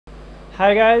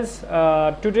Hi guys,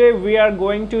 today we are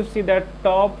going to see the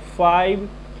top 5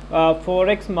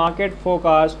 forex market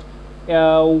forecast,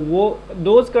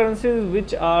 those currencies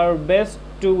which are best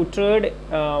to trade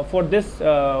for this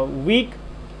week.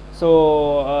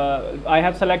 So I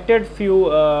have selected few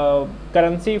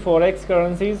currency forex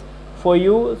currencies for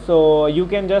you, so you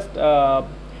can just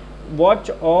watch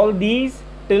all these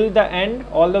till the end,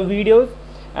 all the videos,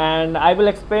 and I will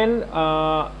explain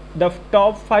the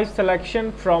top 5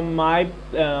 selection from my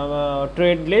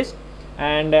trade list,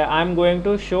 and I'm going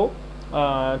to show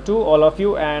to all of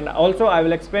you, and also I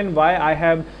will explain why I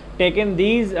have taken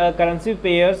these currency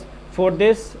pairs for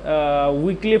this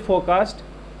weekly forecast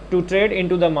to trade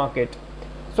into the market.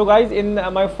 So guys, in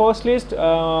my first list,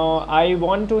 I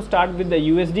want to start with the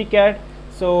USD CAD.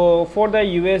 So for the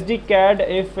USD CAD,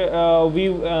 if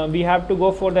we have to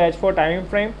go for the H4 time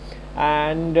frame,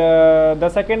 and the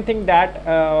second thing that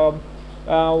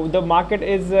the market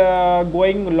is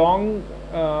going long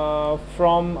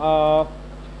from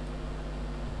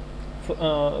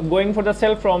going for the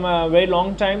sell from a very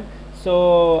long time.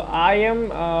 So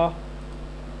I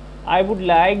would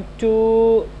like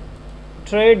to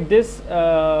trade this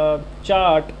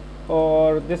chart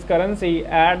or this currency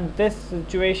at this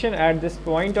situation, at this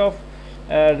point of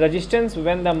resistance,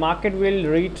 when the market will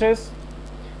retrace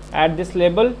at this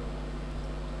level.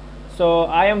 So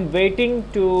I am waiting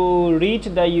to reach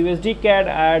the USD CAD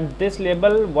at this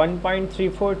level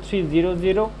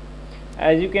 1.34300,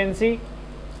 as you can see.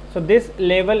 So this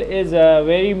level is a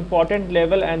very important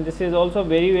level, and this is also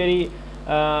very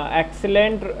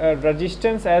excellent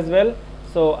resistance as well.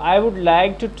 So I would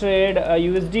like to trade a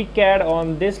USD CAD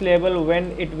on this level.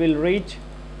 When it will reach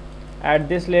at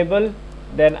this level,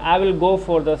 then I will go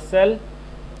for the sell,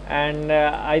 and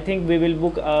I think we will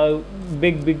book a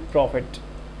big profit.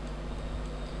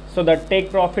 So the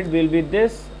take profit will be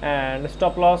this, and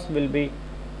stop loss will be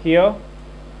here.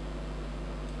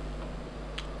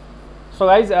 So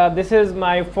guys, this is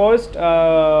my first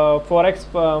forex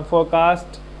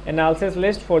forecast analysis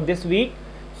list for this week.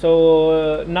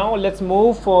 So now let's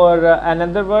move for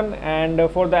another one,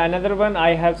 and for the another one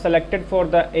I have selected for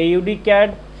the AUD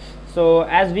CAD. So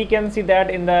as we can see that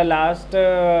in the last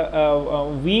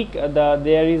week,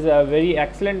 there is a very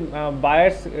excellent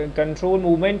buyers control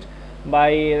movement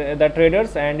by the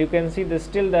traders, and you can see this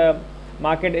still the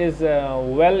market is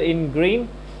well in green.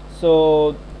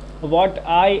 So what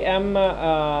I am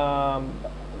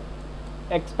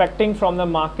expecting from the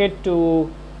market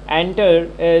to enter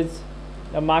is,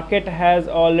 the market has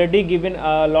already given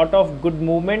a lot of good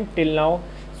movement till now.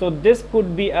 So this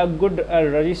could be a good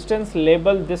resistance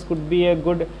level. This could be a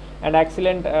good and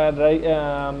excellent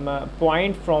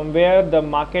point from where the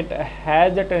market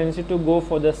has a tendency to go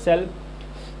for the sell.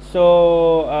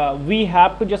 So we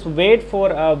have to just wait for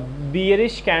a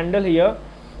bearish candle here,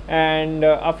 and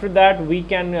after that we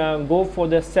can go for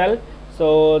the sell.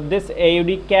 So this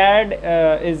AUD CAD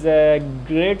is a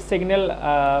great signal,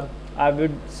 I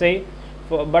would say.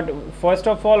 But first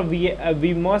of all,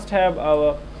 we must have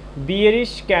a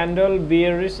bearish candle,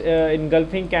 bearish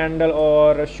engulfing candle,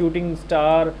 or a shooting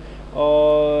star,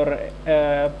 or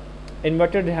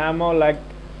inverted hammer, like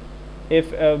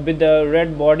if with the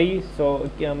red body. So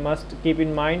must keep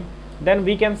in mind, then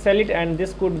we can sell it, and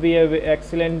this could be a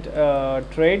excellent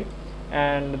trade,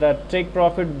 and the take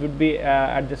profit would be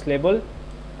at this level,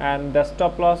 and the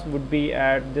stop loss would be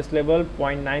at this level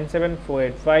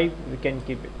 0.97485. we can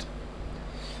keep it.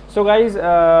 So guys,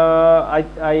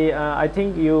 I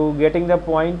think you getting the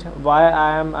point why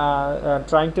I am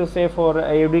trying to say for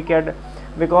AUD CAD,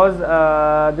 because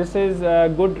this is a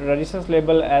good resistance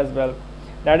level as well.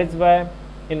 That is why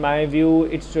in my view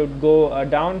it should go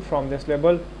down from this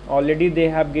level. Already they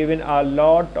have given a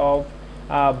lot of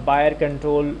buyer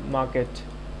control market.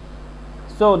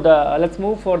 So let's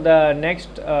move for the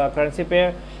next currency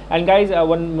pair. And guys,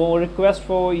 one more request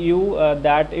for you,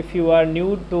 that if you are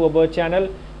new to our channel,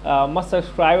 must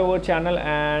subscribe our channel,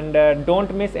 and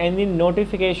don't miss any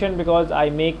notification, because I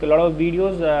make a lot of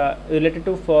videos related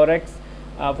to forex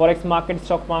market,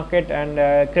 stock market, and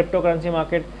cryptocurrency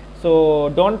market. So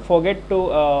don't forget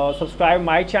to subscribe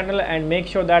my channel, and make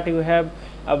sure that you have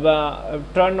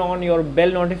turn on your bell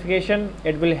notification.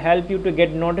 It will help you to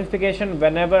get notification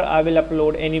whenever I will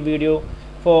upload any video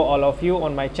for all of you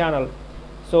on my channel.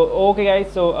 So okay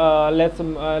guys, so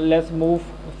let's move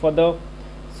further.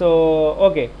 So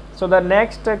okay, so the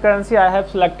next currency I have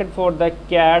selected for the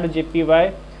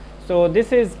CADJPY. So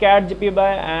this is CADJPY,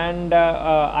 and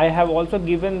I have also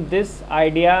given this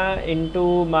idea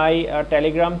into my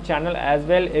Telegram channel as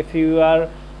well. If you are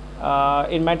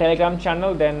in my Telegram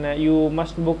channel, then you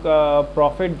must book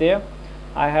profit there.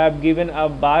 I have given a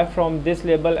buy from this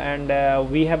level, and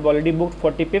we have already booked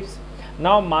 40 pips.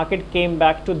 Now market came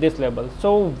back to this level.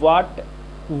 So what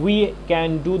we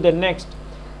can do the next,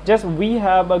 just we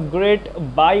have a great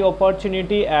buy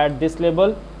opportunity at this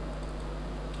level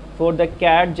for the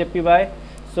CADJPY.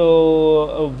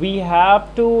 So we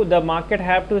have to, the market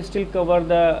have to still cover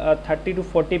the 30 to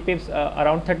 40 pips,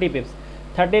 around 30 pips.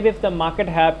 30 pips the market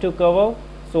have to cover.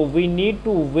 So we need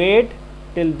to wait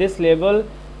till this level,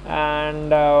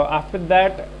 and after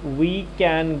that we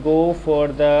can go for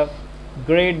the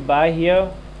great buy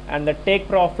here, and the take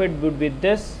profit would be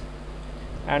this,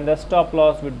 and the stop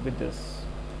loss would be this.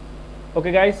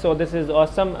 Okay guys, so this is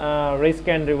awesome risk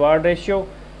and reward ratio.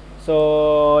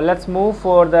 So let's move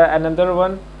for the another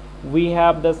one. We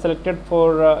have the selected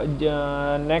for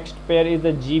next pair is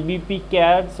the GBP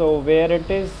CAD. So where it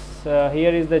is,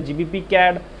 here is the GBP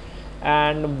CAD,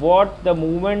 and what the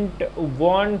movement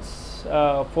wants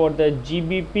for the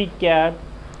GBP CAD.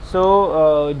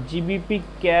 So GBP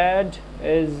CAD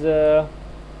is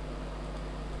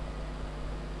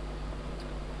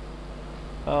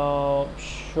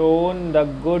shown the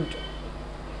good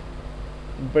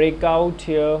breakout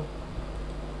here.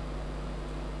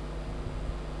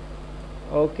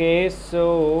 Okay,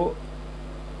 so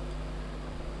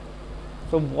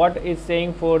what is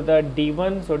saying for the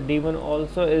D1? So D1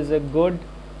 also is a good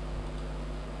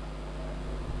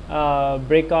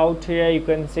breakout here, you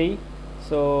can see.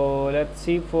 So let's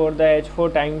see for the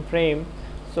H4 time frame.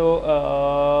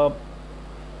 So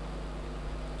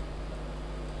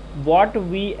what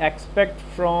we expect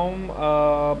from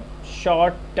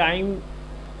short time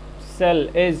sell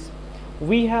is,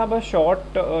 we have a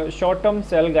short-term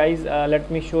sell, guys.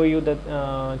 Let me show you the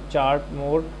chart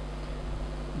more,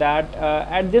 that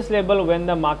at this level when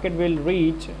the market will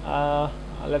reach,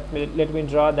 let me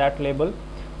draw that label.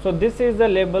 So this is the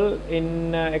level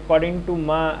in according to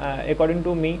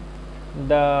me,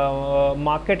 the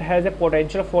market has a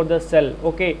potential for the sell.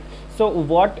 Okay, so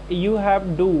what you have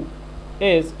to do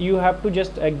is you have to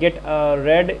just get a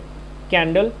red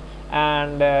candle,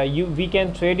 and we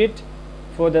can trade it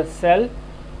for the sell,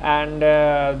 and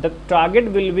the target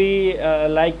will be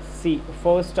like, see,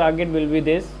 first target will be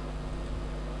this,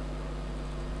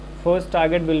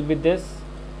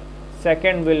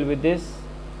 second will be this,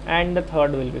 and the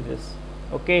third will be this.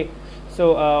 Okay,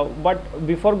 so but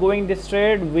before going this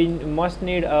trade, we must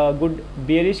need a good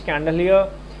bearish candle here,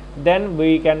 then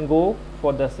we can go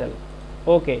for the sell.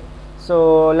 Okay,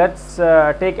 so let's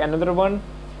take another one,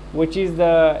 which is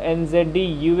the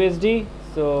NZD-USD.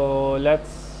 So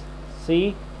let's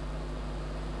see.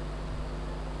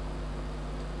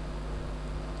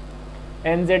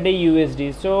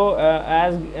 NZD-USD. So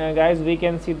as guys, we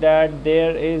can see that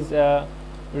there is a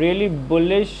really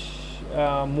bullish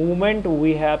movement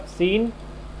we have seen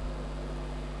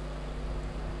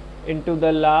into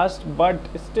the last, but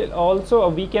still also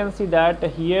we can see that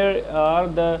here are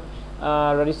the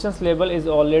resistance level is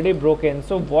already broken.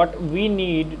 So what we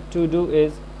need to do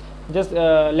is just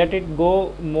let it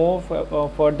go more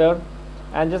further,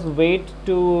 and just wait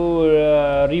to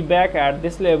reback at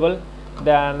this level,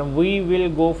 then we will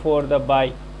go for the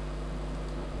buy.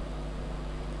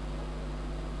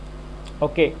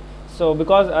 Okay, so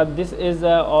because this is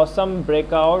an awesome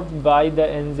breakout by the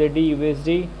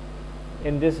NZD-USD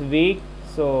in this week,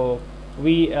 so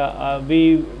we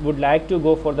would like to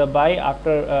go for the buy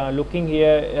after looking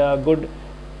here good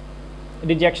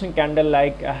rejection candle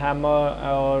like a hammer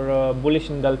or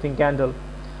bullish engulfing candle.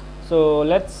 So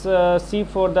let's see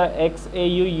for the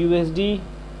XAUUSD,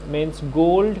 means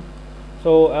gold.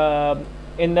 So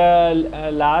in the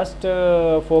last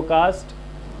forecast,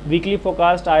 weekly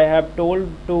forecast, I have told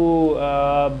to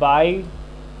buy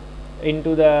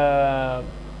into the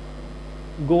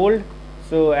gold.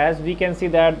 So as we can see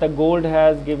that the gold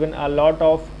has given a lot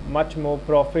of much more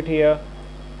profit here,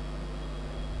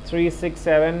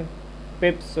 367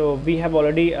 pips. So we have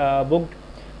already booked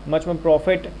much more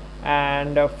profit,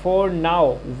 and for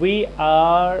now we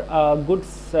are a good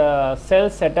sell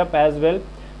setup as well.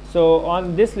 So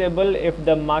on this level, if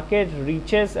the market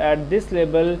reaches at this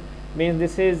level, means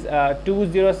this is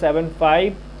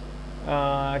 2075,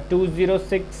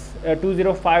 206,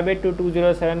 2058 to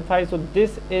 2075. So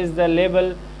this is the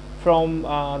level from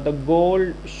the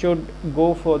gold should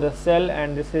go for the sell,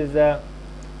 and this is a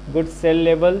good sell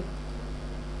level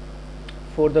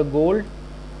for the gold.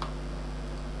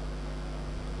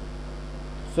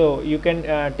 So you can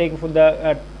take for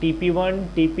the TP1,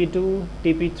 TP2,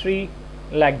 TP3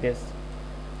 like this.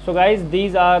 So guys,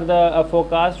 these are the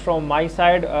forecast from my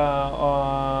side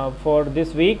for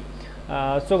this week.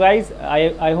 So guys,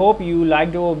 I hope you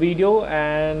liked our video,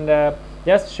 and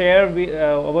Just share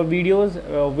our videos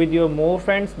with your more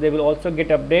friends. They will also get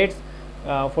updates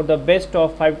for the best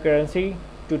of 5 currency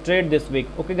to trade this week.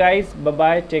 Okay guys, bye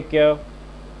bye, take care.